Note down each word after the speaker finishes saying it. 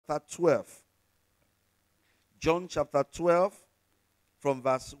chapter 12. John chapter 12 from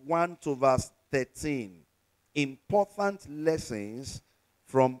verse 1 to verse 13. Important lessons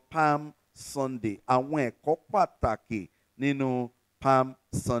from Palm Sunday. Àwọn ẹ̀kọ́ pàtàkì nínú Palm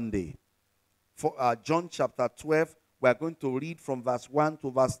Sunday. For John chapter 12, we are going to read from verse 1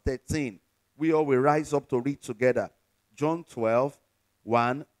 to verse 13. We all will rise up to read together. John 12,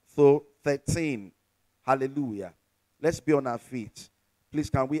 1 to 13. Hallelujah. Let's be on our feet. Please,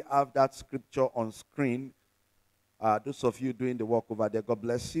 can we have that scripture on screen? Those of you doing the work over there, God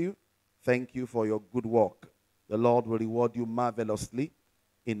bless you. Thank you for your good work. The Lord will reward you marvelously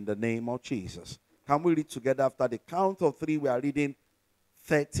in the name of Jesus. Can we read together after the count of 3? We are reading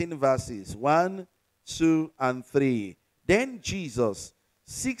 13 verses. 1, 2, and 3. Then Jesus,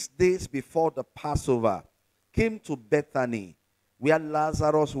 6 days before the Passover, came to Bethany, where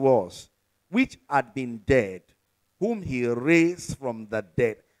Lazarus was, which had been dead, whom he raised from the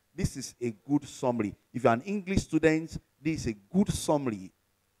dead. This is a good summary. If you're an English student, this is a good summary.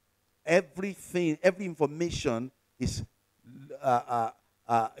 Everything, every information is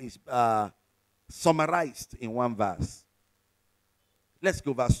summarized in one verse. Let's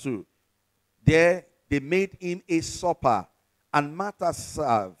go verse 2. There they made him a supper, and Martha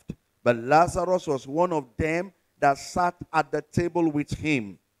served, but Lazarus was one of them that sat at the table with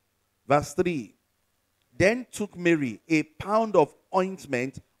him. Verse 3. Then took Mary a pound of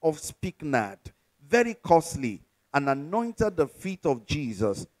ointment of spikenard, very costly, and anointed the feet of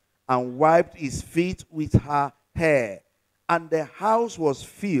Jesus, and wiped his feet with her hair. And the house was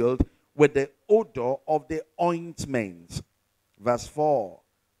filled with the odor of the ointment. Verse 4.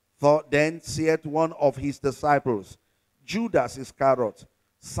 Then said one of his disciples, Judas Iscariot,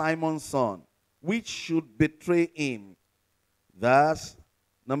 Simon's son, which should betray him. Verse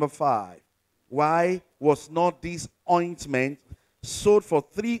number 5. Why was not this ointment sold for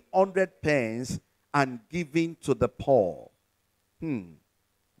 300 pence and given to the poor?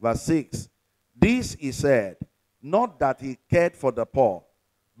 Verse 6. This he said, not that he cared for the poor,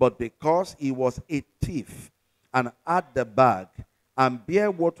 but because he was a thief, and had the bag, and bare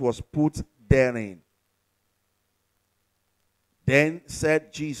what was put therein. Then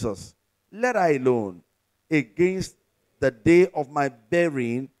said Jesus, let her alone. Against the day of my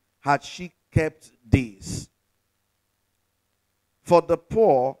burying had she kept this. For the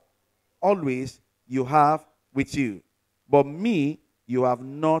poor always you have with you, but me you have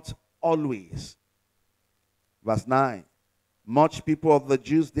not always. Verse 9. Much people of the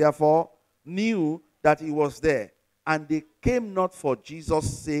Jews therefore knew that he was there, and they came not for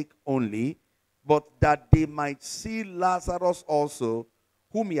Jesus' sake only, but that they might see Lazarus also,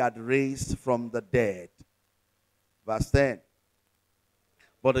 whom he had raised from the dead. Verse 10.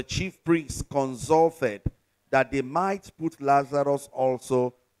 But the chief priests consulted that they might put Lazarus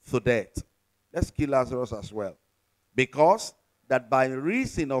also to death. Let's kill Lazarus as well. Because that by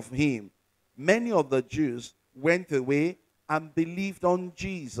reason of him, many of the Jews went away and believed on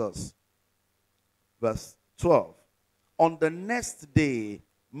Jesus. Verse 12. On the next day,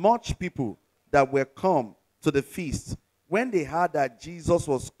 much people that were come to the feast, when they heard that Jesus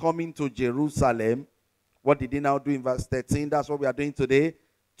was coming to Jerusalem, what did they now do in verse 13? That's what we are doing today.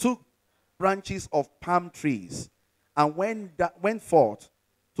 Took branches of palm trees and went forth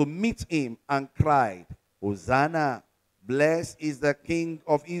to meet him and cried, Hosanna, blessed is the King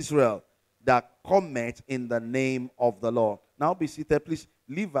of Israel that cometh in the name of the Lord. Now be seated, please.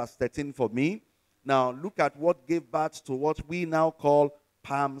 Leave verse 13 for me. Now look at what gave birth to what we now call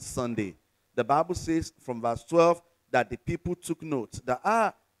Palm Sunday. The Bible says from verse 12 that the people took note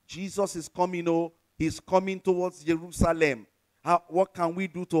that, Jesus is coming, he's coming towards Jerusalem. What can we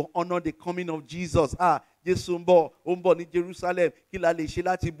do to honor the coming of Jesus? Jesumbo, ni Jerusalem.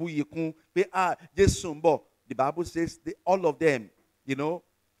 Jesumbo. The Bible says all of them,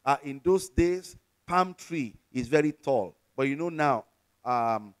 in those days, palm tree is very tall. But now,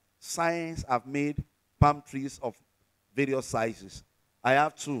 science have made palm trees of various sizes. I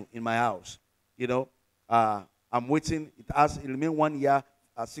have 2 in my house. I'm waiting. It'll remain 1 year,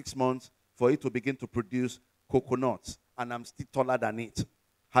 6 months for it to begin to produce coconuts. And I'm still taller than it.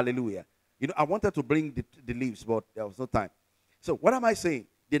 Hallelujah. I wanted to bring the leaves, but there was no time. So what am I saying?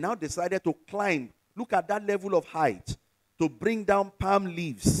 They now decided to climb. Look at that level of height. To bring down palm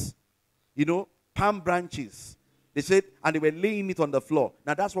leaves. Palm branches. They said, and they were laying it on the floor.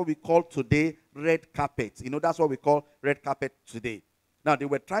 Now that's what we call today red carpet. That's what we call red carpet today. Now they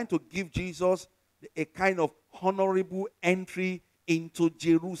were trying to give Jesus a kind of honorable entry into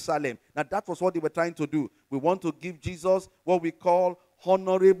Jerusalem. Now that was what they were trying to do. We want to give Jesus what we call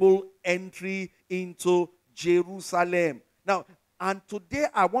honorable entry into Jerusalem. Now, And today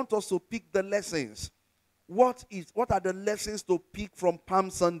I want us to pick the lessons. What are the lessons to pick from Palm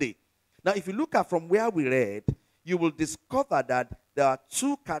Sunday? Now, if you look at from where we read, you will discover that there are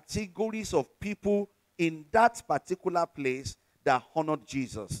two categories of people in that particular place that honored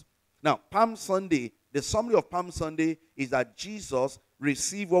Jesus. Now, Palm Sunday, the summary of Palm Sunday is that Jesus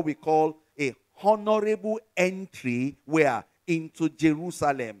received what we call a honorable entry where? Into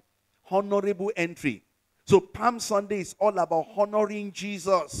Jerusalem. Honorable entry. So Palm Sunday is all about honoring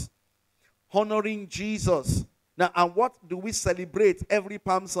Jesus. Honoring Jesus. Now, and what do we celebrate every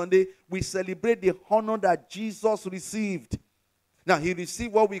Palm Sunday? We celebrate the honor that Jesus received. Now, he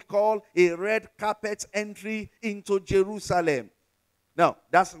received what we call a red carpet entry into Jerusalem. Now,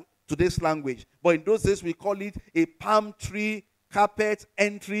 that's today's language. But in those days, we call it a palm tree carpet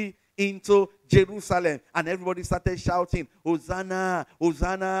entry into Jerusalem. And everybody started shouting, Hosanna,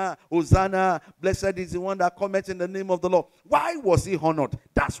 Hosanna, Hosanna. Blessed is the one that cometh in the name of the Lord. Why was he honored?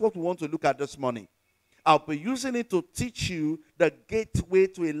 That's what we want to look at this morning. I'll be using it to teach you the gateway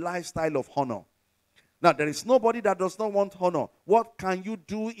to a lifestyle of honor. Now, there is nobody that does not want honor. What can you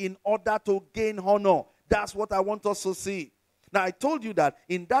do in order to gain honor? That's what I want us to see. Now, I told you that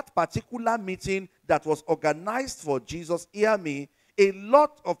in that particular meeting that was organized for Jesus, hear me, a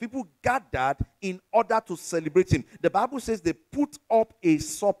lot of people gathered in order to celebrate him. The Bible says they put up a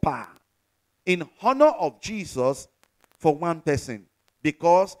supper in honor of Jesus for one person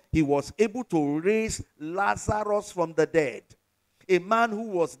because he was able to raise Lazarus from the dead. A man who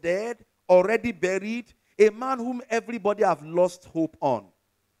was dead, already buried, a man whom everybody have lost hope on.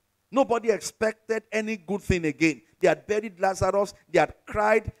 Nobody expected any good thing again. They had buried Lazarus. They had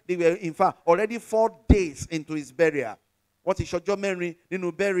cried. They were, in fact, already 4 days into his burial. What is your memory?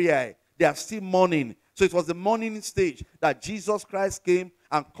 Burial. They are still mourning. So it was the mourning stage that Jesus Christ came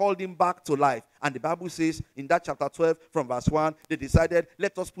and called him back to life. And the Bible says in that chapter 12 from verse 1, they decided,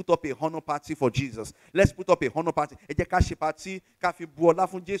 let us put up a honor party for Jesus. Let's put up a honor party. He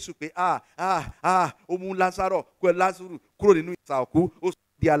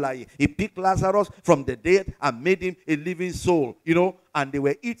picked Lazarus from the dead and made him a living soul, and they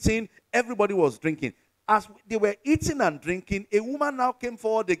were eating. Everybody was drinking. As they were eating and drinking, a woman now came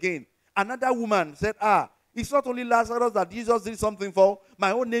forward again. Another woman said, it's not only Lazarus that Jesus did something for.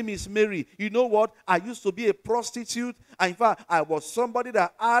 My own name is Mary. You know what? I used to be a prostitute. And in fact, I was somebody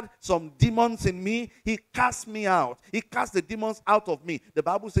that had some demons in me. He cast me out. He cast the demons out of me. The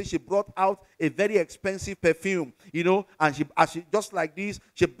Bible says she brought out a very expensive perfume, and she just like this,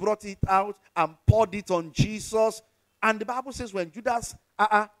 she brought it out and poured it on Jesus. And the Bible says when Judas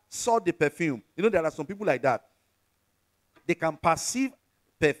saw the perfume, there are some people like that. They can perceive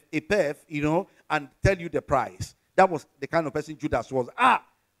a perf, and tell you the price. That was the kind of person Judas was.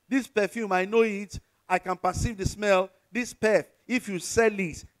 This perfume, I know it. I can perceive the smell. This perf, if you sell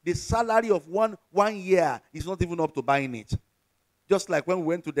it, the salary of one year is not even up to buying it. Just like when we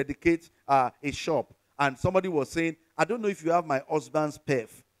went to dedicate a shop, and somebody was saying, I don't know if you have my husband's perf.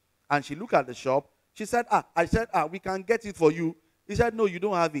 And she looked at the shop. She said, I said, we can get it for you. He said, no, you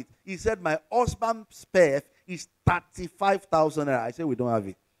don't have it. He said, my husband's perf is 35,000 naira. I said, we don't have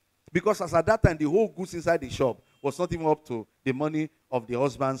it. Because as at that time, the whole goods inside the shop was not even up to the money of the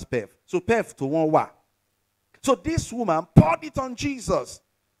husband's perf. So perf to one wa. So this woman poured it on Jesus.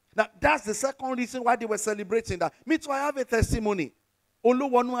 Now, that's the second reason why they were celebrating that. Me too, I have a testimony. So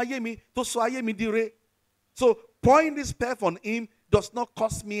pouring this perf on him does not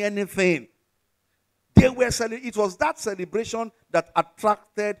cost me anything. It was that celebration that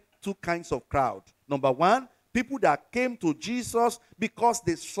attracted two kinds of crowd. Number one, people that came to Jesus because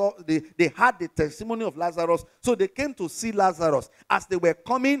they had the testimony of Lazarus. So they came to see Lazarus. As they were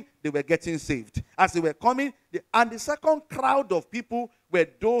coming, they were getting saved. As they were coming, and the second crowd of people were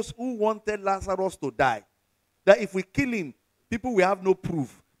those who wanted Lazarus to die. That if we kill him, people will have no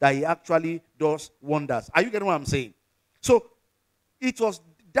proof that he actually does wonders. Are you getting what I'm saying? So it was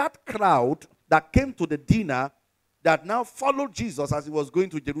that crowd that came to the dinner that now followed Jesus as he was going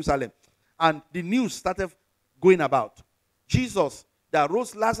to Jerusalem. And the news started going about. Jesus that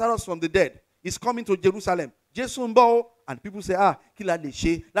rose Lazarus from the dead is coming to Jerusalem. And people say,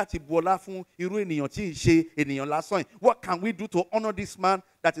 what can we do to honor this man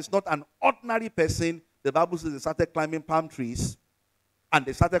that is not an ordinary person? The Bible says they started climbing palm trees and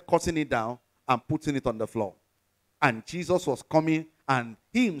they started cutting it down and putting it on the floor. And Jesus was coming and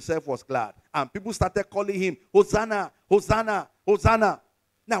he himself was glad. And people started calling him, Hosanna, Hosanna, Hosanna.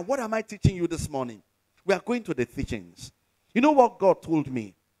 Now, what am I teaching you this morning? We are going to the teachings. You know what God told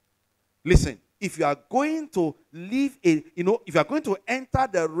me? Listen, if you are going to live if you are going to enter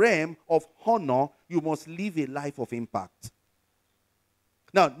the realm of honor, you must live a life of impact.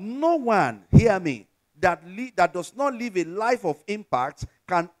 Now, no one, hear me, that does not live a life of impact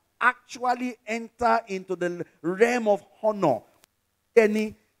can actually enter into the realm of honor.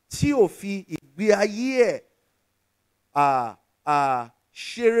 Any tí ìgbé ayé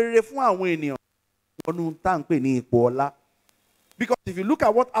ṣerere fún àwọn ènìyàn ọdún tá ń pè ní ipò ọlá. Because if you look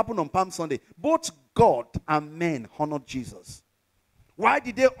at what happened on Palm Sunday, both God and men honored Jesus. Why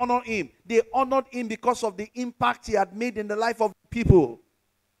did they honor him? They honored him because of the impact he had made in the life of people.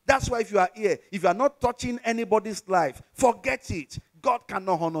 That's why if you are here, if you are not touching anybody's life, forget it. God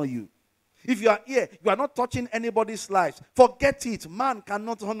cannot honor you. If you are here, you are not touching anybody's life, forget it. Man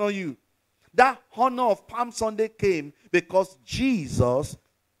cannot honor you. That honor of Palm Sunday came because Jesus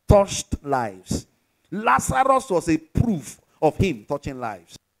touched lives. Lazarus was a proof of him touching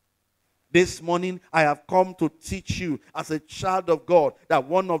lives. This morning, I have come to teach you as a child of God that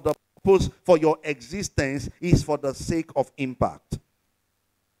one of the purposes for your existence is for the sake of impact.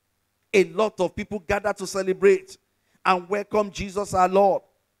 A lot of people gather to celebrate and welcome Jesus our Lord.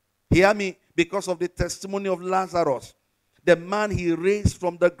 Hear me, because of the testimony of Lazarus, the man he raised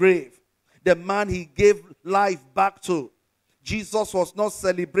from the grave, the man he gave life back to. Jesus was not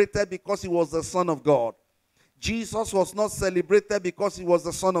celebrated because he was the Son of God. Jesus was not celebrated because he was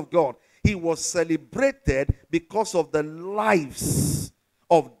the Son of God. He was celebrated because of the lives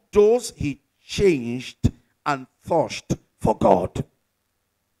of those he changed and touched for God.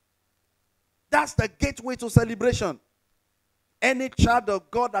 That's the gateway to celebration. Any child of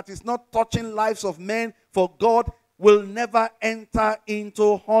God that is not touching lives of men for God will never enter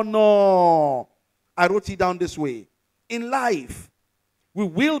into honor. I wrote it down this way. In life, we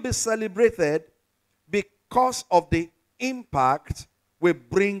will be celebrated because of the impact we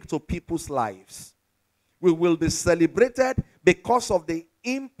bring to people's lives. We will be celebrated because of the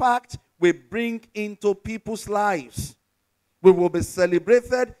impact we bring into people's lives. We will be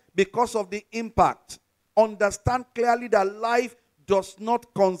celebrated because of the impact. Understand clearly that life does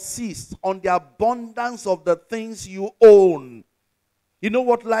not consist on the abundance of the things you own. You know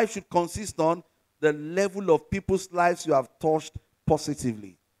what life should consist on? The level of people's lives you have touched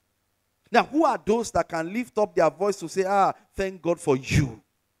positively. Now, who are those that can lift up their voice to say, thank God for you?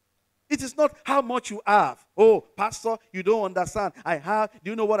 It is not how much you have. Oh, pastor, you don't understand. I have,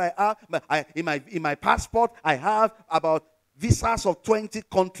 do you know what I have? In my passport, I have about visas of 20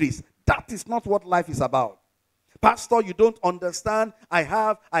 countries. That is not what life is about. Pastor, you don't understand. I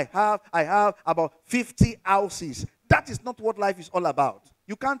have about 50 houses. That is not what life is all about.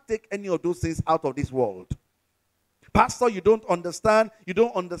 You can't take any of those things out of this world. Pastor, you don't understand. You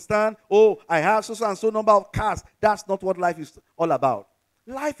don't understand. Oh, I have so and so number of cars. That's not what life is all about.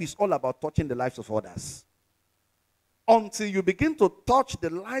 Life is all about touching the lives of others. Until you begin to touch the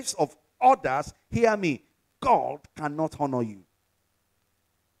lives of others, hear me, God cannot honor you.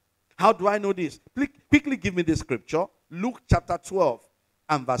 How do I know this? Quickly give me this scripture. Luke chapter 12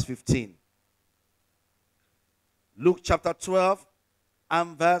 and verse 15. Luke chapter 12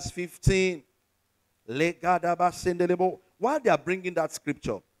 and verse 15. While they are bringing that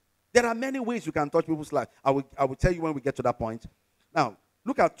scripture, there are many ways you can touch people's lives. I will tell you when we get to that point. Now,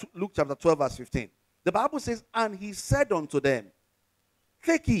 look at Luke chapter 12 verse 15. The Bible says, and he said unto them,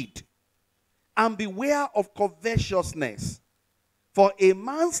 take heed and beware of covetousness, for a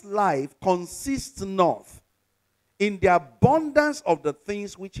man's life consists not in the abundance of the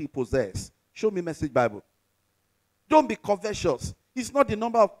things which he possesses. Show me Message Bible. Don't be covetous. It's not the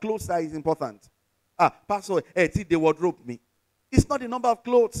number of clothes that is important. Pastor, they wardrobe me. It's not the number of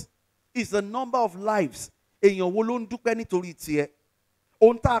clothes. It's the number of lives. Èèyàn wo ló ń dúpẹ́ nítorí tiẹ̀?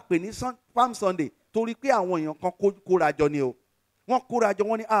 Ohun tá a pè ní Palm Sunday torí pé àwọn èèyàn kan kóra jọ ni o. Wọ́n kóra jọ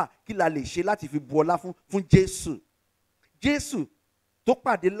wọ́n ní kí la lè ṣe láti fi bu ọlá fún Jésù. Jésù tó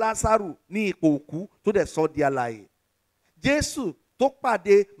pàdé Lásárù ní ipò òkú tó dẹ̀ sọ di alààyè. Jésù tó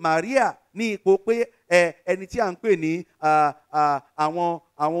pàdé Màríà ní ipò pé ẹni tí à ń pè ní àwọn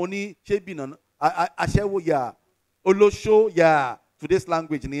oníṣẹ́bìnà aṣẹ́wó yà olóṣó yà today's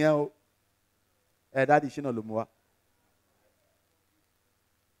language nìyẹn o. Dáàdi ṣe náà ló mú wa.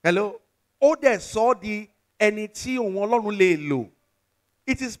 Hello? Ó dẹ̀ sọ di ẹni tí òun Ọlọ́run lè lò.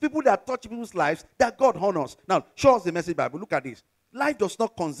 It is people that touch people's lives that God honors. Now, show us the Message Bible. Look at this. Life does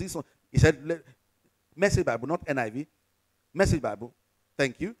not consist on, he said, Message Bible, not NIV. Message Bible.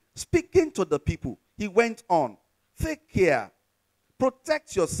 Thank you. Speaking to the people, he went on. Take care.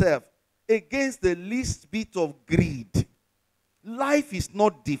 Protect yourself against the least bit of greed. Life is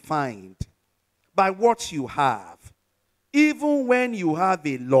not defined by what you have. Even when you have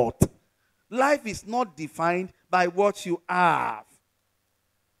a lot, life is not defined by what you have.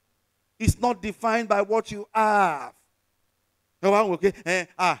 It's not defined by what you have. Okay,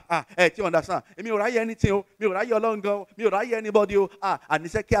 you understand? Me ò ráyè anything, me ò ráyè Ọlọ́run, me ò ráyè anybody, and he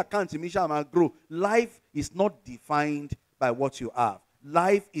said, "Kí account mi ṣá máa grow." Life is not defined by what you have.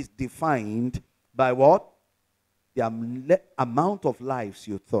 Life is defined by what? The amount of lives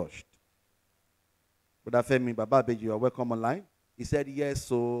you touched. Brother Femi, Baba Beji, you are welcome online. He said, yes,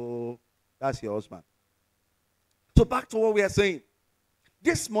 so that's your husband. So back to what we are saying.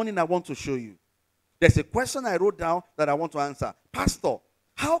 This morning I want to show you. There's a question I wrote down that I want to answer. Pastor,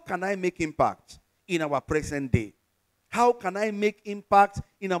 how can I make impact in our present day? How can I make impact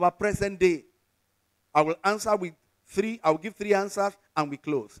in our present day? I will answer with three. I will give three answers and we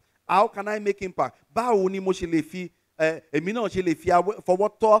close. How can I make impact? Báwo ni mo ṣe lè fi èmi náà ṣe lè fi fọwọ́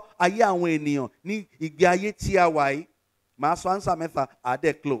tọ́ ayé àwọn ènìyàn ní ìgbé ayé tí a wà yìí? Màá sọ answer mẹ́ta, are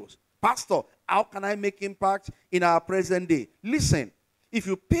they close? Pastor, how can I make impact in our present day? Listen, if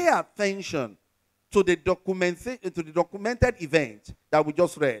you pay attention to the documented event that we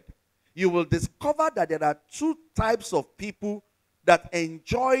just read, you will discover that there are two types of people that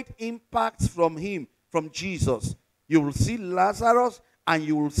enjoyed impacts from him, from Jesus. You will see Lazarus and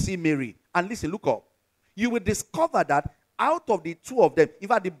you will see Mary. And listen, look up. You will discover that out of the two of them, in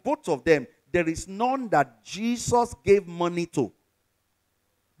fact, the both of them, there is none that Jesus gave money to.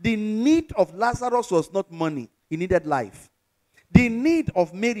 The need of Lazarus was not money. He needed life. The need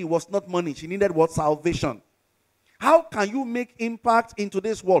of Mary was not money. She needed what? Salvation. How can you make impact in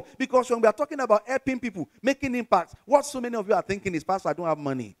today's world? Because when we are talking about helping people, making impact, what so many of you are thinking is, Pastor, I don't have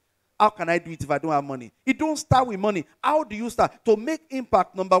money. How can I do it if I don't have money? It don't start with money. How do you start? To make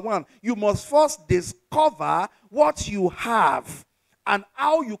impact, number one, you must first discover what you have and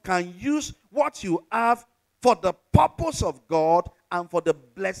how you can use what you have for the purpose of God and for the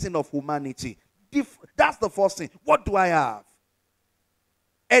blessing of humanity. That's the first thing. What do I have?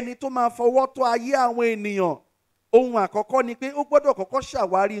 Ẹni tó máa fọwọ́ tó ayé àwọn ènìyàn, ohun àkọ́kọ́ ni pé ó gbọ́dọ̀ kọ́kọ́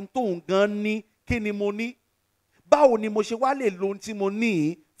ṣàwárí tóun gan ní, kí ni mo ní? Báwo ni mo ṣe wá lè lo ohun tí mo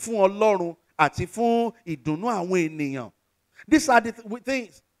ní fún Ọlọ́run àti fún ìdùnnú àwọn ènìyàn? These are the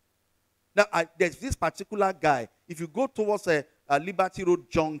things. Now, there's this particular guy. If you go towards a Liberty Road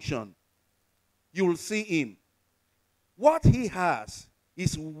Junction, you will see him. What he has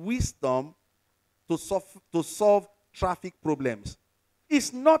is wisdom to solve traffic problems.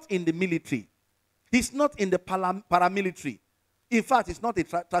 He's not in the military. He's not in the paramilitary. In fact, he's not a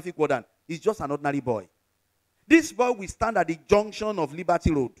traffic warden. He's just an ordinary boy. This boy will stand at the junction of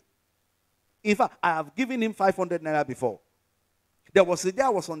Liberty Road. In fact, I have given him 500 naira before. There was a day I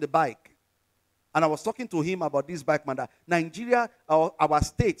was on the bike, and I was talking to him about this bike man. That Nigeria, our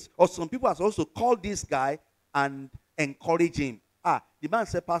state, or some people have also called this guy and encourage him. The man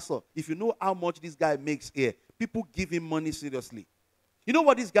said, Pastor, if you know how much this guy makes here, people give him money seriously. You know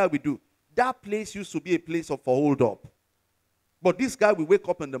what this guy will do? That place used to be a place for hold up. But this guy will wake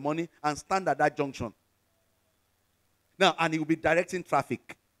up in the morning and stand at that junction. Now, and he will be directing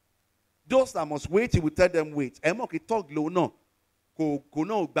traffic. Those that must wait, he will tell them, wait. Talk low, no. Go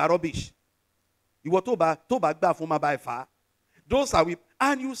no, rubbish. You were told back from my far. Those are we,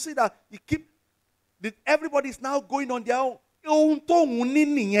 and you see that everybody is now going on their own.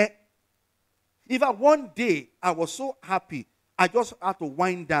 In fact, one day I was so happy, I just had to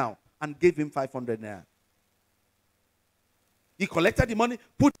wind down and gave him 500 naira. He collected the money,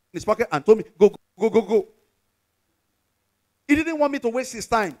 put it in his pocket, and told me, go. He didn't want me to waste his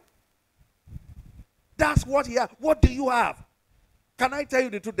time. That's what he has. What do you have? Can I tell you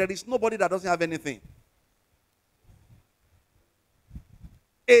the truth? There is nobody that doesn't have anything.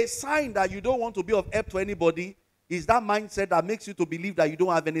 A sign that you don't want to be of help to anybody is that mindset that makes you to believe that you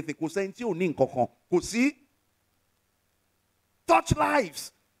don't have anything. See? Touch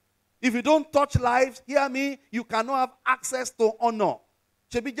lives. If you don't touch lives, hear me, you cannot have access to honor.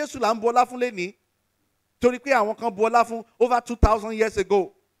 Ṣebí Jésù là ń bu ọlá fún lẹ́ni. Torí pé àwọn kan bu ọlá fún over 2,000 years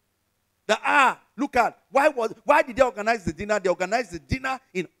ago. Look at, why did they organize the dinner? They organized the dinner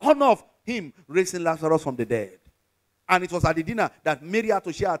in honor of him raising Lazarus from the dead. And it was at the dinner that Mary had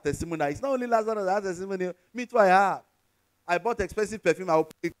to share her testimony. It's not only Lazarus that has testimony. Me too, I have. I bought expensive perfume. I will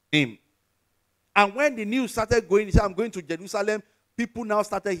pay him. And when the news started going, he said, I'm going to Jerusalem. People now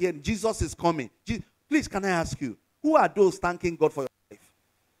started hearing, Jesus is coming. Please, can I ask you, who are those thanking God for your life?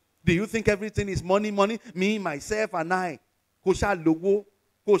 Do you think everything is money? Me, myself, and I. Kosha logo,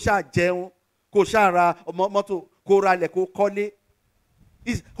 kosha jeon, kosha ra moto, kora leko kole.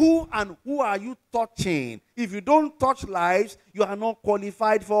 Is who and who are you touching? If you don't touch lives, you are not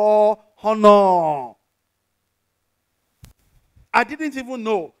qualified for honor. I didn't even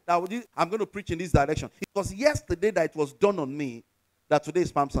know that I'm going to preach in this direction. It was yesterday that it was done on me that today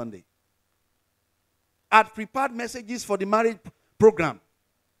is Palm Sunday. I'd prepared messages for the marriage program.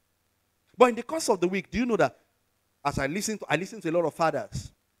 But in the course of the week, do you know that as I listened to a lot of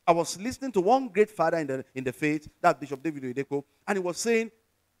fathers. I was listening to one great father in the faith, that Bishop David Oyedepo, and he was saying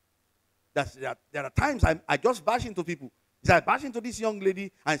that there are times I just bash into people. He said, I bashed into this young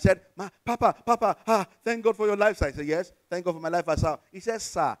lady and said, Papa, thank God for your life, sir. I said, yes, thank God for my life as well. He said,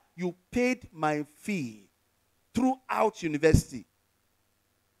 sir, you paid my fee throughout university.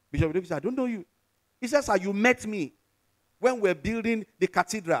 Bishop David said, I don't know you. He said, sir, you met me when we were building the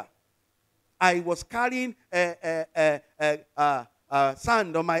cathedral. I was carrying sand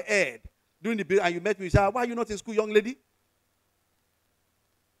on my head during the building, and you met me. You said, why are you not in school, young lady?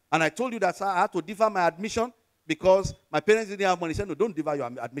 And I told you that, sir, I had to defer my admission because my parents didn't have money. He said, no, don't defer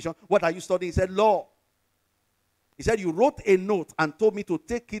your admission. What are you studying? He said, law. He said, you wrote a note and told me to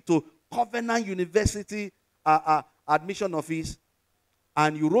take it to Covenant University admission office.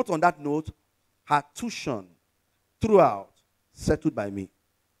 And you wrote on that note, her tuition throughout settled by me.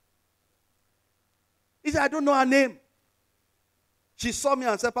 He said, I don't know her name. She saw me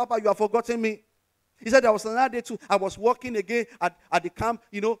and said, Papa, you have forgotten me. He said, there was another day too. I was working again at the camp.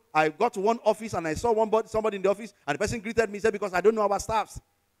 You know, I got to one office and I saw somebody in the office, and the person greeted me. He said, because I don't know our staffs.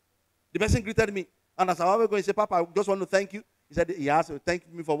 The person greeted me. And as I was going to say, Papa, I just want to thank you. He said, he asked,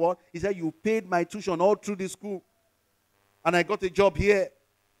 thank me for what? He said, you paid my tuition all through the school. And I got a job here.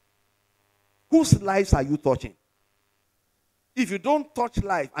 Whose lives are you touching? If you don't touch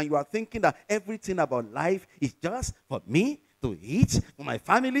life and you are thinking that everything about life is just for me to eat, for my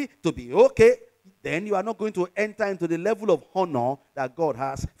family to be okay, then you are not going to enter into the level of honor that God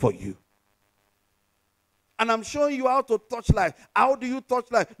has for you. And I'm showing you how to touch life. How do you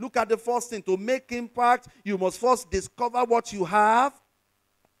touch life? Look at the first thing. To make impact, you must first discover what you have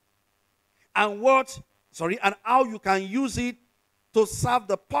and how you can use it to serve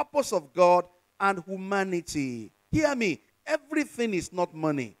the purpose of God and humanity. Hear me. Everything is not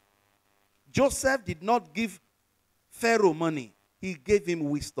money. Joseph did not give Pharaoh money. He gave him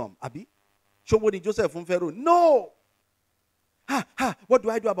wisdom. Abi? Somebody Joseph from Pharaoh. No. What do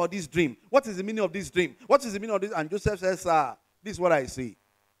I do about this dream? What is the meaning of this dream? What is the meaning of this? And Joseph says, this is what I see.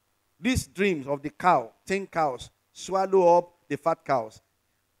 These dreams of the 10 cows, swallow up the fat cows.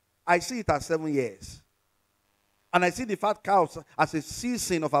 I see it as 7 years. And I see the fat cows as a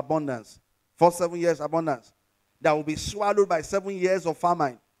season of abundance. For 7 years abundance. That will be swallowed by 7 years of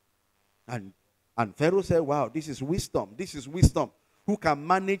famine. And Pharaoh said, wow, this is wisdom. This is wisdom. Who can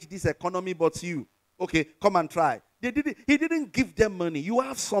manage this economy but you? Okay, come and try. He didn't give them money. You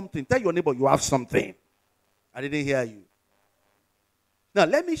have something. Tell your neighbor, you have something. I didn't hear you. Now,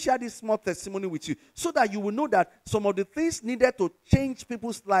 let me share this small testimony with you so that you will know that some of the things needed to change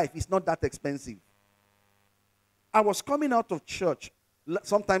people's life is not that expensive. I was coming out of church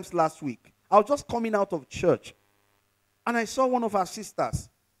sometimes last week. I was just coming out of church. And I saw one of our sisters.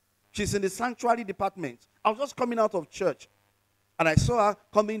 She's in the sanctuary department. I was just coming out of church. And I saw her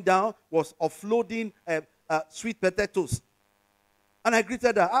coming down, was offloading sweet potatoes. And I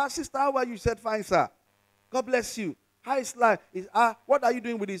greeted her. Sister, how are you? She said, fine, sir. God bless you. How is life? What are you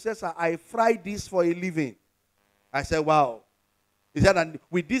doing with this? He said, sir, I fry this for a living. I said, wow. He said, and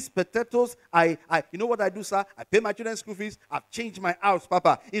with these potatoes, you know what I do, sir? I pay my children's school fees. I've changed my house,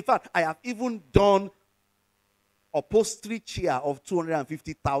 Papa. In fact, I have even done upholstery chair of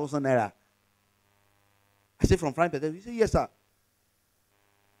 250,000 naira. I said, from frying potatoes? He said, yes, sir.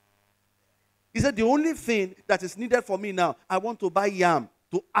 He said, the only thing that is needed for me now, I want to buy yam,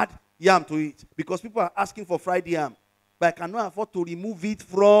 to add yam to it. Because people are asking for fried yam. But I cannot afford to remove it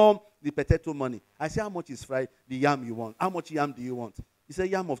from the potato money. I said, how much is fried, the yam you want? How much yam do you want? He said,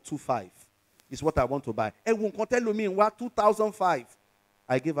 yam of 2.5 is what I want to buy. And when tell me what 2,005,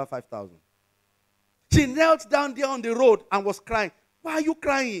 I gave her 5,000. She knelt down there on the road and was crying. Why are you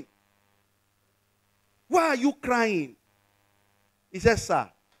crying? Why are you crying? He said, sir,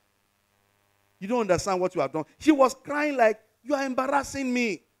 you don't understand what you have done. She was crying like, you are embarrassing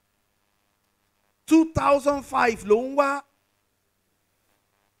me. 2005, Longwa.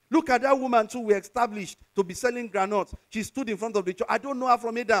 Look at that woman too. We established to be selling granules. She stood in front of the church. I don't know her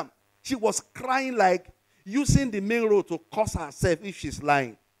from Adam. She was crying like using the main road to curse herself if she's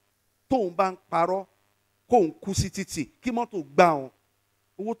lying. Bank paro, kon kusititi, kimoto gbaon.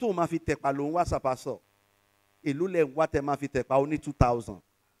 Owo to ma fi tepa lo nwa sapaso. Elo le nwa te ma fi tepa only 2,000.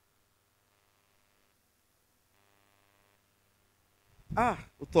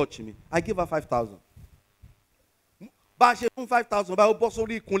 Touch me. I give her 5,000. Ba se fun 5,000 ba o bo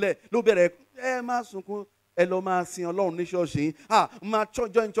sori ikunle lo bere ma sunkun ẹ lọ máa sin Ọlọ́run ní ṣọ́ọ̀ṣì ma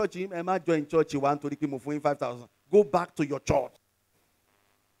join church ẹ má join church wa nítorí pé mo fún yín 5,000. Go back to your church.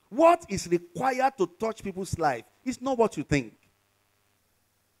 What is required to touch people's life is not what you think.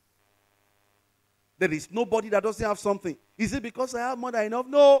 There is nobody that doesn't have something. Is it because I have more than enough?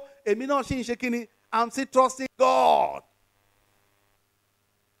 No. I'm still trusting God.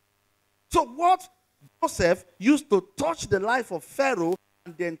 So what Joseph used to touch the life of Pharaoh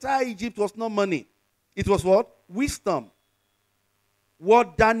and the entire Egypt was not money. It was what? Wisdom.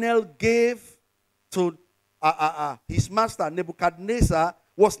 What Daniel gave to his master Nebuchadnezzar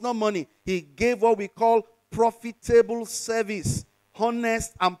was not money. He gave what we call profitable service.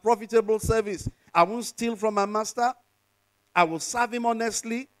 Honest and profitable service. I won't steal from my master. I will serve him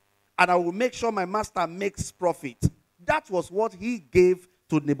honestly. And I will make sure my master makes profit. That was what he gave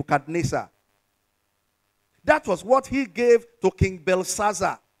to Nebuchadnezzar. That was what he gave to King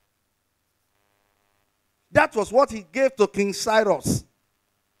Belshazzar. That was what he gave to King Cyrus.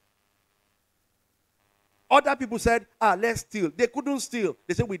 Other people said, let's steal. They couldn't steal.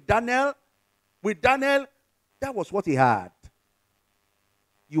 They said, with Daniel, that was what he had.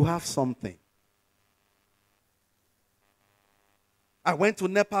 You have something. I went to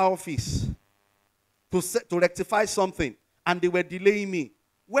NEPA office to rectify something, and they were delaying me.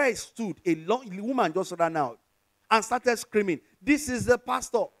 Where I stood, a woman just ran out and started screaming, "This is the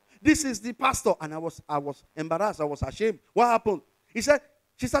pastor. This is the pastor." And I was embarrassed. I was ashamed. What happened?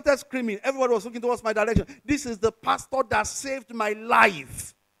 She started screaming. Everybody was looking towards my direction. "This is the pastor that saved my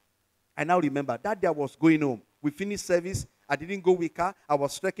life." I now remember that day I was going home. We finished service. I didn't go with her. I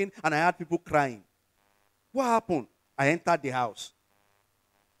was trekking, and I had people crying. What happened? I entered the house.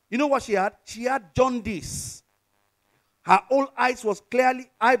 You know what she had? She had jaundice. Her whole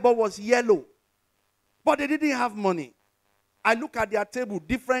eyeball was yellow. But they didn't have money. I look at their table,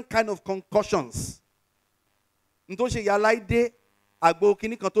 different kind of concussions. Nto se ya laide, agbo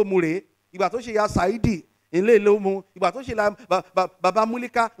kini kan to mure, ìgbà tó ṣe ya Saidi, ile ile mu, ìgbà tó ṣe la baba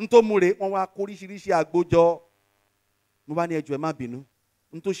Mulika nto mure, wọ́n wá kó oríṣiríṣi agbo jọ. Mo bá ní ẹ jọ̀ọ́ ẹ má bínú.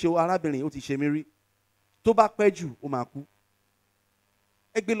 Nto ṣe arábìnrin ó ti ṣe mí rí. Tó bá pẹ́ jù, ó máa kú.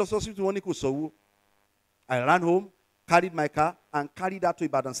 Egbe lọ hospital wọ́n ní kò sówó. I ran home, carried my car, and carried her to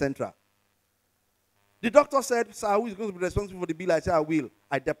Ibadan Central. The doctor said, "Sir, who is going to be responsible for the bill?" I said, "I will."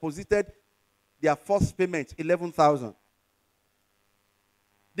 I deposited their first payment, 11,000.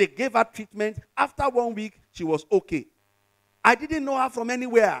 They gave her treatment. After 1 week, she was okay. I didn't know her from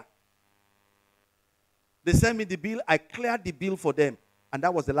anywhere. They sent me the bill. I cleared the bill for them. And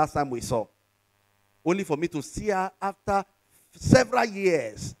that was the last time we saw. Only for me to see her after several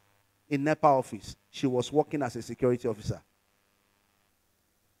years in NEPA office. She was working as a security officer.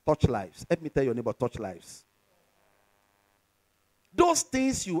 Touch lives. Let me tell your neighbor, touch lives. Those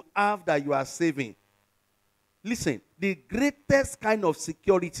things you have that you are saving. Listen, the greatest kind of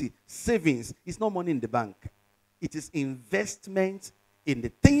security, savings, is not money in the bank. It is investment in the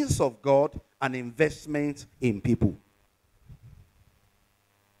things of God and investment in people.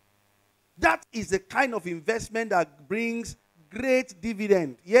 That is the kind of investment that brings great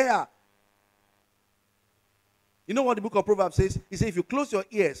dividend. Yeah. You know what the book of Proverbs says? He says, if you close your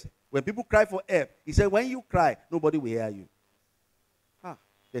ears, when people cry for help, he said, when you cry, nobody will hear you.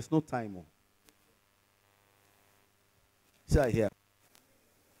 There's no time more. Say here.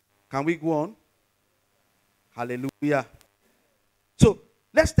 Can we go on? Hallelujah. So,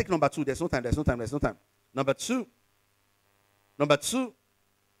 let's take number 2. There's no time. Number 2.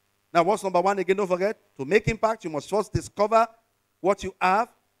 Now, what's number 1 again? Don't forget. To make impact, you must first discover what you have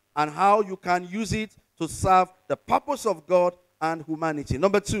and how you can use it to serve the purpose of God and humanity.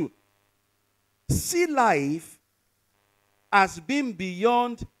 Number 2, see life as being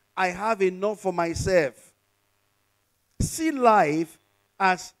beyond I have enough for myself. See life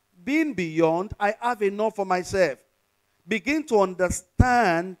as being beyond I have enough for myself. Begin to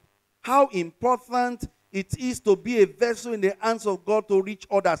understand how important it is to be a vessel in the hands of God to reach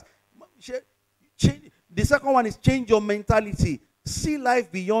others. The second one is change your mentality. See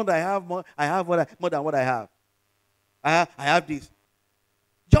life beyond I have more than what I have. I have this.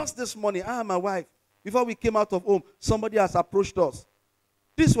 Just this morning, I and my wife, before we came out of home, somebody has approached us.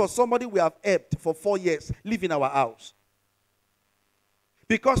 This was somebody we have helped for 4 years, live in our house.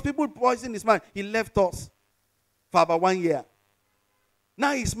 Because people poisoned his mind, he left us for about 1 year.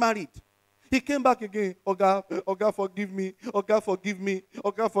 Now he's married. He came back again. Oga, forgive me. Oga, forgive me.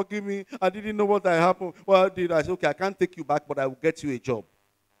 Oga, forgive me. I didn't know what had happened. Well, I did. I said, okay, I can't take you back, but I will get you a job.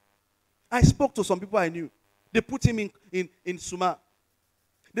 I spoke to some people I knew. They put him in Suma.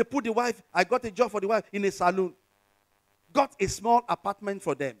 They put the wife, I got a job for the wife in a salon. Got a small apartment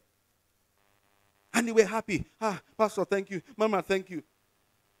for them. And they were happy. Pastor, thank you. Mama, thank you.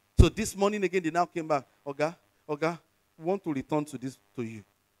 So this morning again, they now came back. Oga, we want to return to you.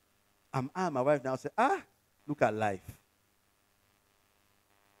 I and my wife now say, look at life.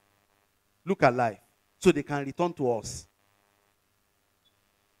 Look at life. So they can return to us.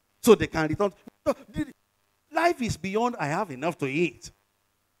 So they can return. Life is beyond I have enough to eat.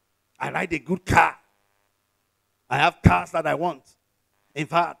 I ride a good car. I have cars that I want. In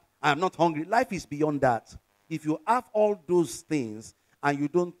fact, I am not hungry. Life is beyond that. If you have all those things and you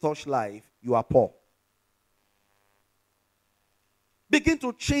don't touch life, you are poor. Begin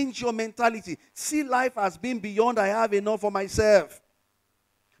to change your mentality. See life as being beyond I have enough for myself.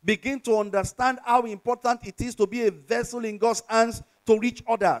 Begin to understand how important it is to be a vessel in God's hands to reach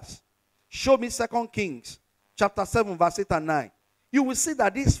others. Show me 2 Kings chapter 7 verse 8 and 9. You will see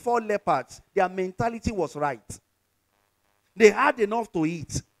that these 4 lepers, their mentality was right. They had enough to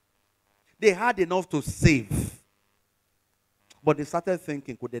eat. They had enough to save. But they started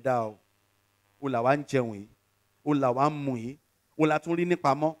thinking, could they die? Ulawan jewi, ulawan mui, ulatuli ni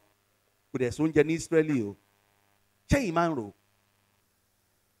pamo, could they soon get Israeli? Che imanro.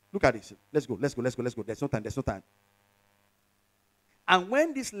 Look at this. Let's go. There's no time. And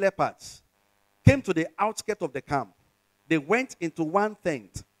when these lepers came to the outskirts of the camp, they went into one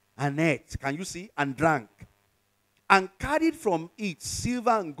tent and ate, can you see, and drank, and carried from it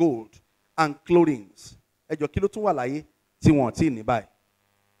silver and gold and clothing.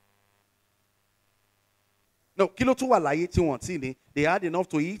 No, they had enough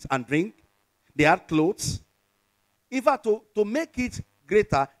to eat and drink. They had clothes. In fact, to make it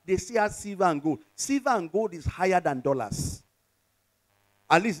greater, they still had silver and gold. Silver and gold is higher than dollars.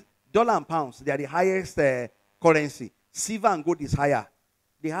 At least dollar and pounds, they are the highest currency. Silver and gold is higher.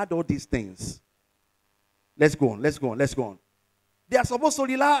 They had all these things. Let's go on. They are supposed to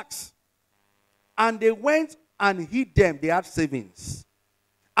relax. And they went and hid them. They had savings.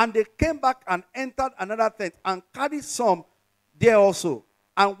 And they came back and entered another tent and carried some there also.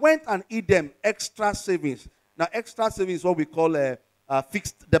 And went and hid them, extra savings. Now, extra savings is what we call a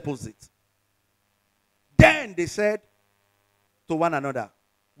fixed deposit. Then they said to one another,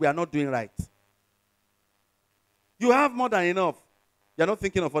 we are not doing right. You have more than enough. You are not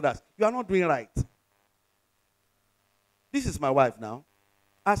thinking of others. You are not doing right. This is my wife now.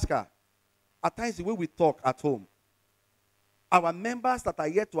 Ask her. At times the way we talk at home. Our members that are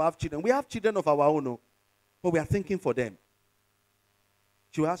yet to have children. We have children of our own. But we are thinking for them.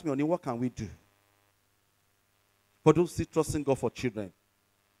 She will ask me, Oni, what can we do? For those still trusting God for children.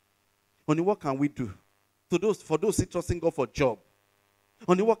 Oni, what can we do? For those still trusting God for job.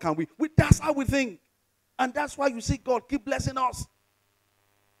 Only what can we? That's how we think. And that's why you see God keep blessing us.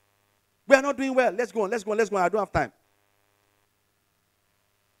 We are not doing well. Let's go on. I don't have time.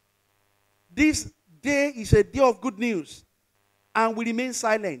 This day is a day of good news. And we remain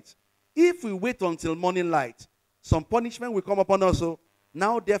silent. If we wait until morning light, some punishment will come upon us. So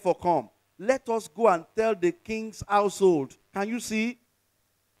now therefore come. Let us go and tell the king's household. Can you see?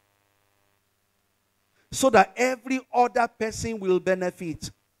 So that every other person will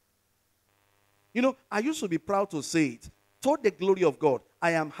benefit. You know, I used to be proud to say it. To the glory of God,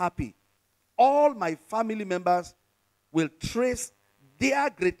 I am happy. All my family members will trace their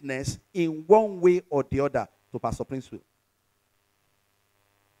greatness in one way or the other to Pastor Princewill.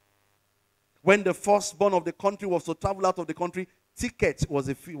 When the firstborn of the country was to travel out of the country, ticket was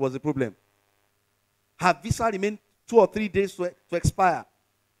a problem. Her visa remained 2 or 3 days to expire.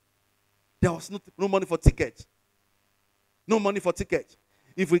 There was no money for ticket. No money for ticket.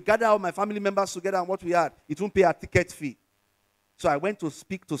 If we gather all my family members together and what we had, it won't pay a ticket fee. So I went to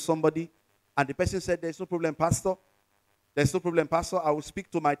speak to somebody, and the person said, there's no problem, Pastor. There's no problem, Pastor. I will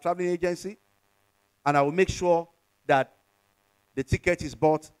speak to my traveling agency, and I will make sure that the ticket is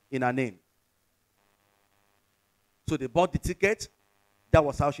bought in her name. So they bought the ticket. That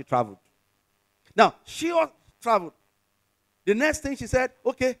was how she traveled. Now, she traveled. The next thing she said,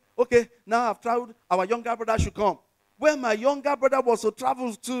 okay, now I've traveled, our younger brother should come. When my younger brother was to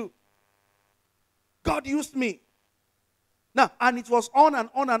travel too, God used me. Now, and it was on and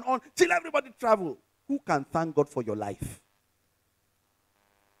on and on till everybody traveled. Who can thank God for your life?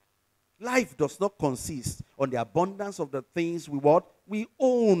 Life does not consist on the abundance of the things we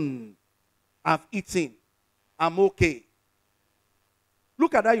own. I've eaten. I'm okay.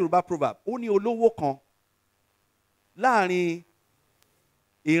 Look at that Yoruba proverb. Oni olowo kan. Láàrin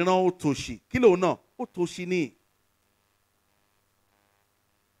ìran òtòṣì. Kí ló náà? Òtòṣì ni.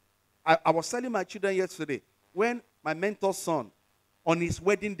 I was telling my children yesterday, when my mentor's son, on his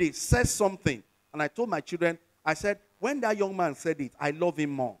wedding day, said something, and I told my children, I said, when that young man said it, I love him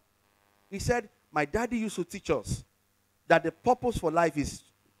more. He said, my daddy used to teach us that the purpose for life is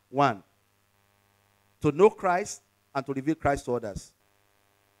one, to know Christ and to reveal Christ to others.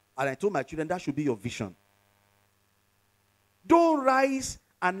 And I told my children, that should be your vision. Don't rise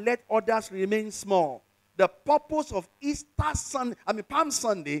and let others remain small. The purpose of Palm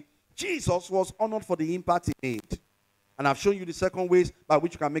Sunday, Jesus was honored for the impact he made. And I've shown you the second ways by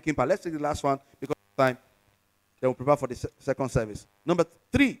which you can make impact. Let's take the last one because of time. Then we'll prepare for the second service. Number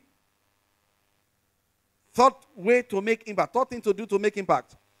 3. Third way to make impact. Third thing to do to make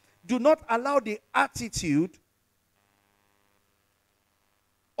impact. Do not allow the attitude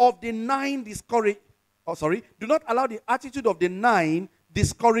of the 9 discourage. Do not allow the attitude of the 9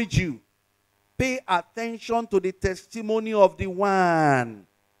 discourage you. Pay attention to the testimony of the 1.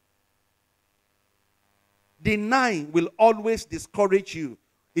 The 9 will always discourage you.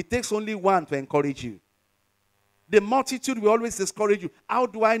 It takes only 1 to encourage you. The multitude will always discourage you. How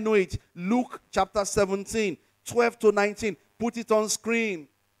do I know it? Luke chapter 17, 12 to 19. Put it on screen.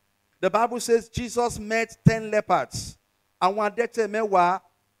 The Bible says Jesus met 10 lepers.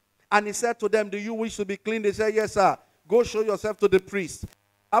 And he said to them, do you wish to be clean? They said, yes, sir. Go show yourself to the priest. The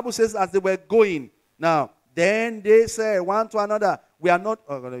Bible says as they were going. Now, then they said one to another, we are not,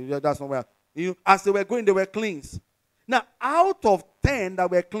 that's not where. As they were going, they were cleansed. Now, out of 10 that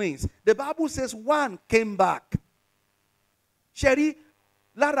were cleansed, the Bible says 1 came back. Sherry,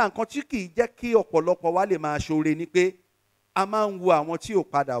 lára nǹkan tí kì í jẹ́ kí ọ̀pọ̀lọpọ̀ wa lè máa ṣoore ni pé a máa ń wo àwọn tí ò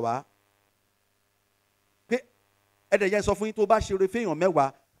padà wá. Pé ẹ̀dẹ̀ yẹn sọ fún yín tó bá ṣe oore fẹ́yàn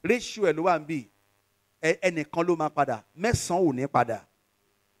mẹ́wàá, ratio ẹ̀ ló wà ń bì. Ẹnìkan ló máa padà, 9 ò ní padà.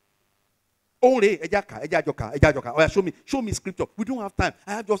 Ohun rèé, ẹja àjọkà. Oh, yeah, show me scripture. We don't have time.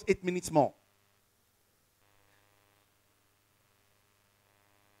 I have just 8 minutes more.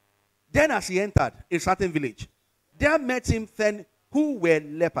 Then as he entered a certain village, there met him 10 who were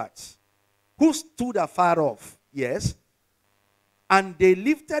lepers, who stood afar off. Yes. And they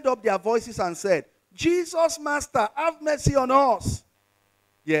lifted up their voices and said, Jesus, Master, have mercy on us.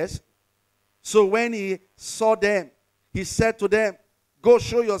 Yes. So when he saw them, he said to them, go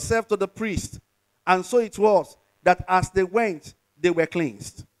show yourself to the priest. And so it was that as they went, they were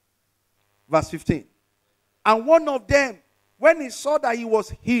cleansed. Verse 15. And one of them, when he saw that he was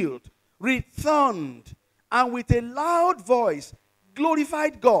healed, returned and with a loud voice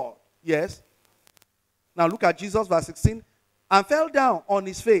glorified God. Yes. Now look at Jesus, verse 16. And fell down on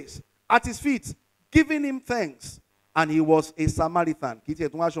his face at his feet, giving him thanks. And he was a Samaritan.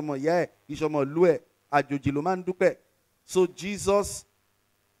 So Jesus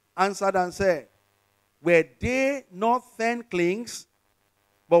answered and said, were they not 10 cleansed?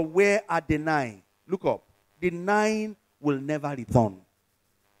 But where are the 9? Look up. The 9 will never return.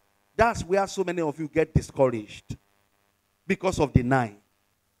 That's where so many of you get discouraged. Because of the 9.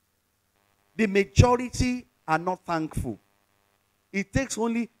 The majority are not thankful. It takes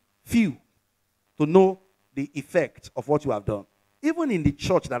only few to know the effect of what you have done. Even in the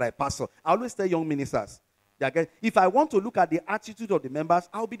church that I pastor, I always tell young ministers, if I want to look at the attitude of the members,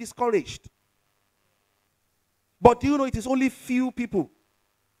 I'll be discouraged. But do you know it is only few people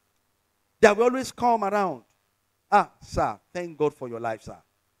that will always come around. Sir, thank God for your life, sir.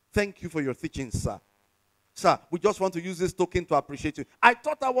 Thank you for your teachings, sir. Sir, we just want to use this token to appreciate you. I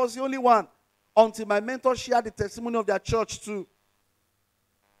thought I was the only one until my mentor shared the testimony of their church too.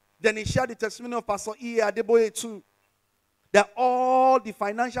 Then he shared the testimony of Pastor E. Adeboye too. That all the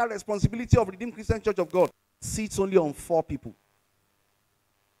financial responsibility of Redeemed Christian Church of God sits only on 4 people.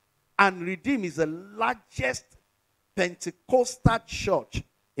 And Redeemed is the largest Pentecostal church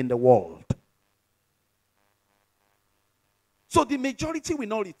in the world. So the majority will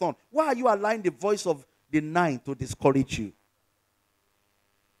not return. Why are you allowing the voice of the 9 to discourage you?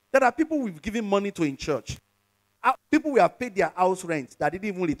 There are people we've given money to in church. People we have paid their house rent that didn't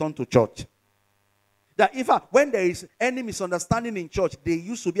even return to church. That in fact, when there is any misunderstanding in church, they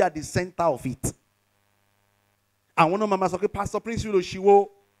used to be at the center of it. And one of my okay, Pastor Princewill Afolabi.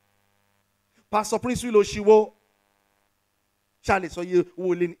 Pastor Princewill Afolabi. Charlie, so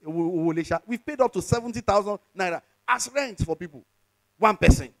we've paid up to 70,000 naira as rent for people. One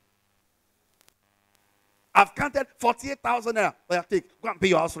person. I've counted 48,000 naira. Go and pay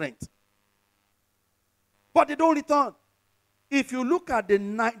your house rent. But they don't return. If you look at the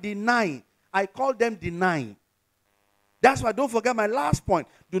 9, I call them the 9. That's why don't forget my last point.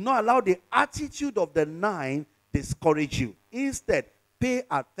 Do not allow the attitude of the 9 discourage you. Instead, pay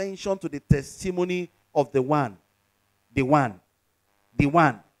attention to the testimony of the 1. The 1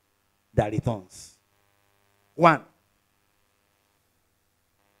 that returns. 1.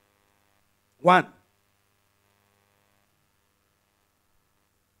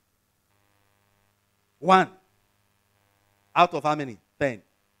 1. Out of how many? 10.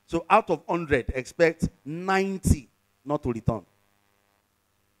 So out of 100, expect 90 not to return.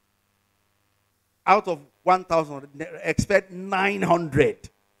 Out of 1,000, expect 900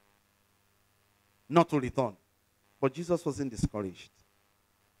 not to return. But Jesus wasn't discouraged.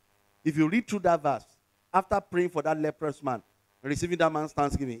 If you read through that verse, after praying for that leprous man, receiving that man's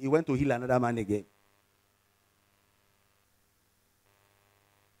thanksgiving, he went to heal another man again.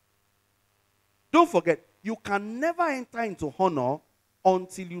 Don't forget, you can never enter into honor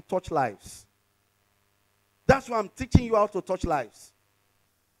until you touch lives. That's why I'm teaching you how to touch lives.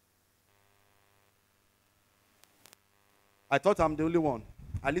 I thought I'm the only one.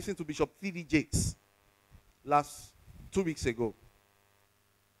 I listened to Bishop T.D. Jakes last 2 weeks ago.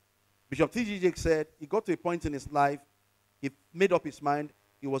 Bishop T.D. Jakes said he got to a point in his life, he made up his mind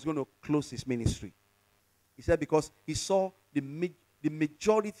he was going to close his ministry. He said because he saw the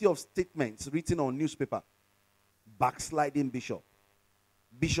majority of statements written on newspaper, backsliding bishop,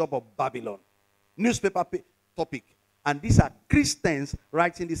 bishop of Babylon, newspaper topic, and these are Christians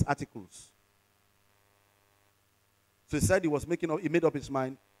writing these articles. So he said he made up his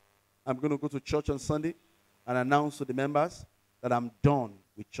mind, I'm going to go to church on Sunday and announce to the members that I'm done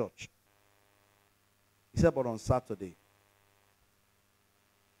with church. He said, but on Saturday,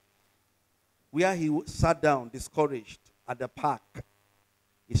 where he sat down, discouraged, at the park,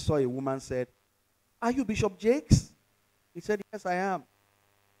 he saw a woman said, are you Bishop Jakes? He said, yes, I am.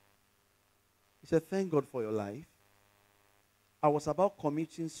 He said, thank God for your life. I was about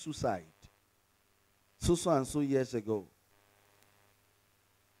committing suicide so and so years ago.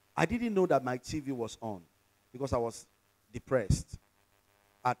 I didn't know that my TV was on because I was depressed.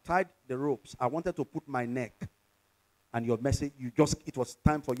 I tied the ropes. I wanted to put my neck. And your message, it was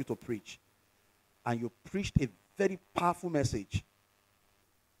time for you to preach. And you preached a very powerful message.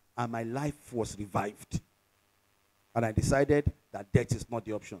 And my life was revived. And I decided that death is not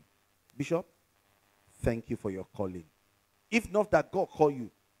the option. Bishop, thank you for your calling. If not that God called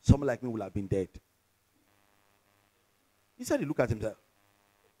you, someone like me would have been dead. He said he looked at himself.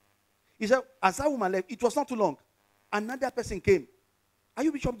 He said, as that woman left, it was not too long. Another person came. Are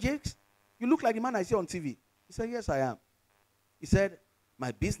you Bishop Jakes? You look like the man I see on TV. He said, yes, I am. He said,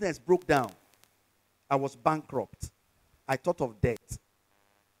 my business broke down. I was bankrupt. I thought of death.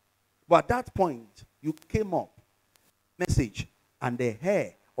 But at that point, you came up, message, and the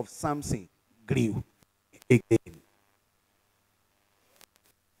hair of Samson grew again.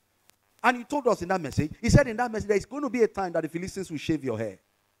 And he told us in that message, he said in that message, there's going to be a time that the Philistines will shave your hair.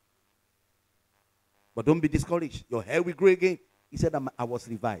 But don't be discouraged. Your hair will grow again. He said, I was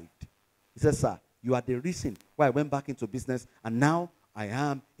revived. He said, sir, you are the reason why I went back into business, and now I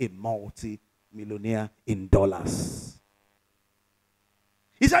am a multi-millionaire in dollars.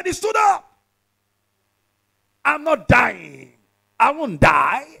 He said, he stood up. I'm not dying. I won't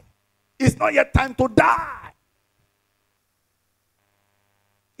die. It's not yet time to die.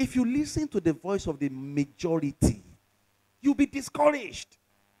 If you listen to the voice of the majority, you'll be discouraged.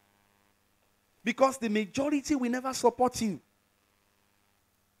 Because the majority will never support you.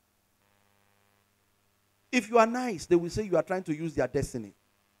 If you are nice, they will say you are trying to use their destiny.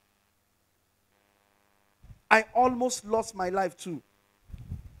 I almost lost my life too.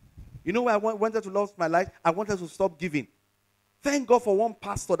 You know where I wanted to lose my life? I wanted to stop giving. Thank God for one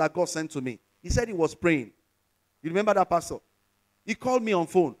pastor that God sent to me. He said he was praying. You remember that pastor? He called me on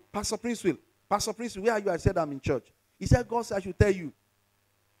phone. Pastor Princewill, where are you? I said, I'm in church. He said, God said I should tell you.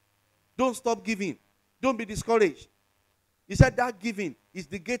 Don't stop giving. Don't be discouraged. He said that giving is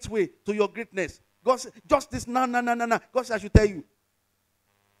the gateway to your greatness. God said, just this, no. God said I should tell you.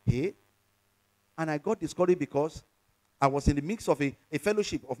 Hey? And I got discouraged because I was in the mix of a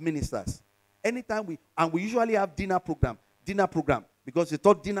fellowship of ministers. Anytime we usually have dinner program, because we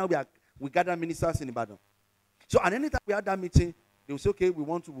thought dinner we gather ministers in Ibadan. So and anytime we had that meeting, they will say, okay,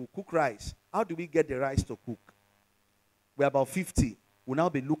 we'll cook rice. How do we get the rice to cook? We're about 50. We'll now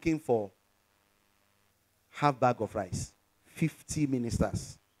be looking for half bag of rice. 50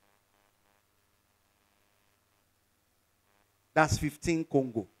 ministers. That's 15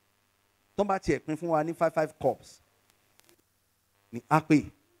 Congo. Somebody check, 5 cups.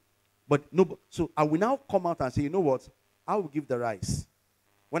 But no, so I will now come out and say, you know what? I will give the rice.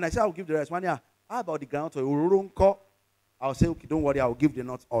 When I say I will give the rice, one year, how about the ground oil? I'll say, okay, don't worry, I will give the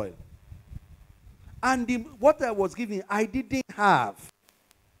nut oil. And what I was giving, I didn't have.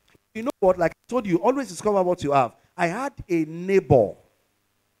 You know what? Like I told you, always discover what you have. I had a neighbor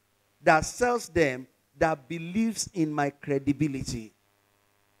that sells them that believes in my credibility.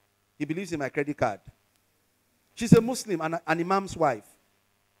 He believes in my credit card. She's a Muslim and an imam's wife.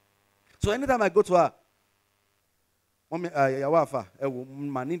 So anytime I go to her, I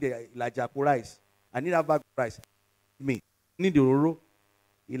need rice. I need a bag of rice. Me, need the roro,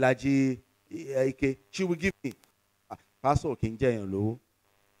 ilaji she will give me. Pastor King Jay,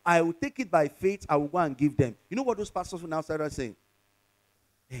 I will take it by faith. I will go and give them. You know what those pastors will now start saying?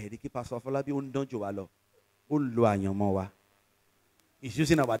 Hey, the Pastor Afolabi don't you allow. He's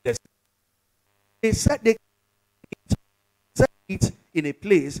using our destiny. They said it in a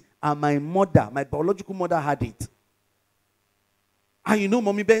place, and my mother, my biological mother, had it. And you know,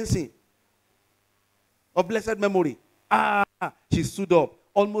 Mommy Benson, of blessed memory, she stood up,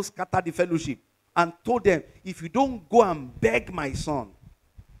 almost scattered the fellowship, and told them, if you don't go and beg my son,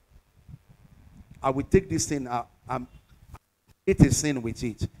 I will take this thing and it is sin with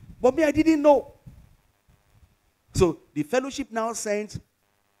it. But me, I didn't know. So the fellowship now sent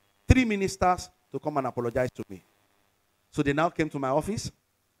 3 ministers to come and apologize to me. So they now came to my office.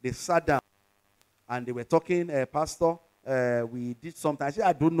 They sat down and they were talking, Pastor, we did something. I said,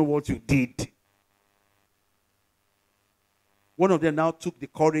 I don't know what you did. One of them now took the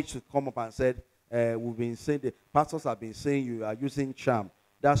courage to come up and said, we've been saying, the pastors have been saying you are using charm.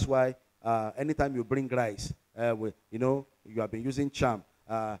 That's why anytime you bring rice, you have been using charm.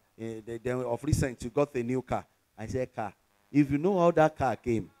 Then of recent, you got a new car. I said, car. If you know how that car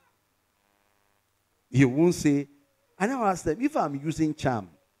came, you won't say. I now ask them, if I'm using charm,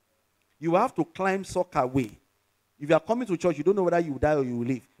 you have to climb soccer way. If you are coming to church, you don't know whether you will die or you will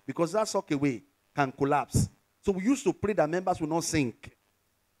live. Because that soccer way can collapse. So we used to pray that members will not sink.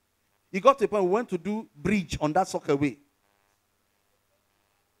 It got to a point we went to do bridge on that soccer way.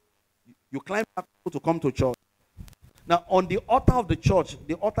 You climb up to come to church. Now, on the altar of the church,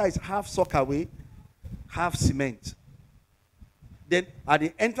 the altar is half soccer way, half cement. Then, at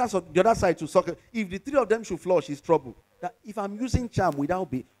the entrance of the other side to soccer, if the 3 of them should flush, it's trouble. That if I'm using charm, will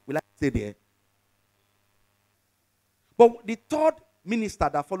I stay there? But the 3rd minister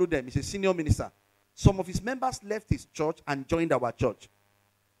that followed them is a senior minister. Some of his members left his church and joined our church.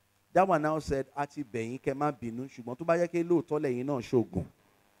 That one now said, Ati beyin kema binu, ṣùgbọ́n tó bá yẹ kí lóòótọ́ lẹ́yìn náà ṣoògùn.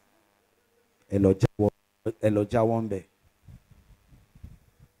 Ẹ lọ jáwọ́ ńbẹ̀.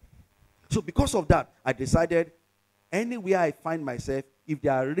 So because of that, I decided, anywhere I find myself, if they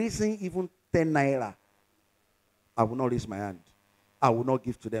are raising even 10 naira, I will not raise my hand. I will not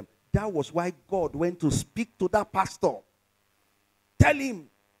give to them. That was why God went to speak to that pastor. Tell him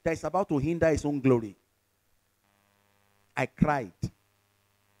that it's about to hinder his own glory. I cried.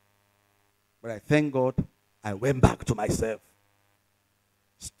 But I thank God, I went back to myself.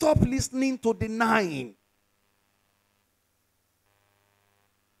 Stop listening to the 9.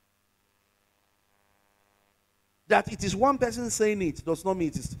 That it is one person saying it does not mean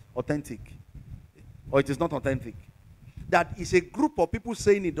it is authentic. Or it is not authentic. That is a group of people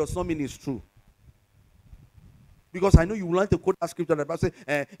saying it does not mean it's true. Because I know you would like to quote that scripture that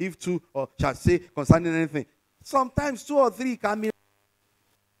say, if 2 or shall say concerning anything. Sometimes 2 or 3 can mean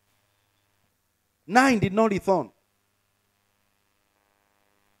 9 did not return.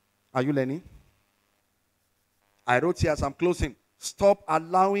 Are you learning? I wrote here as I'm closing. Stop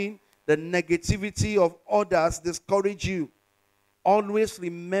allowing the negativity of others discourage you. Always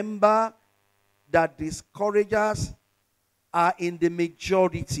remember that discouragers are in the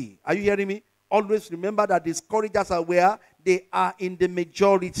majority. Are you hearing me? Always remember that discouragers are where? They are in the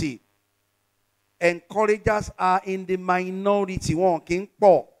majority. Encouragers are in the minority. One king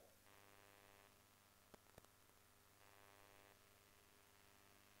Paul.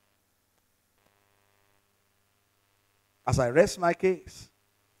 As I rest my case,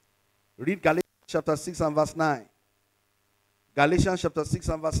 read Galatians chapter 6 and verse 9. Galatians chapter 6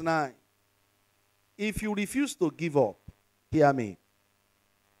 and verse 9. If you refuse to give up, hear me,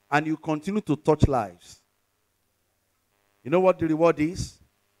 and you continue to touch lives, you know what the reward is?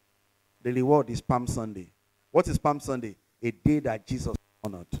 The reward is Palm Sunday. What is Palm Sunday? A day that Jesus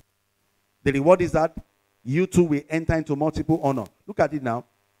honored. The reward is that you too will enter into multiple honor. Look at it now.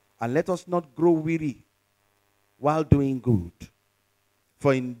 And let us not grow weary while doing good.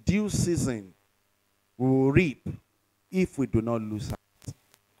 For in due season we will reap if we do not lose heart.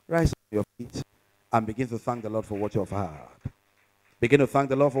 Rise on your feet and begin to thank the Lord for what you have heard. Begin to thank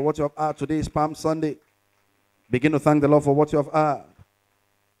the Lord for what you have heard. Today is Palm Sunday. Begin to thank the Lord for what you have heard.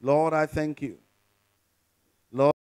 Lord, I thank you. Lord,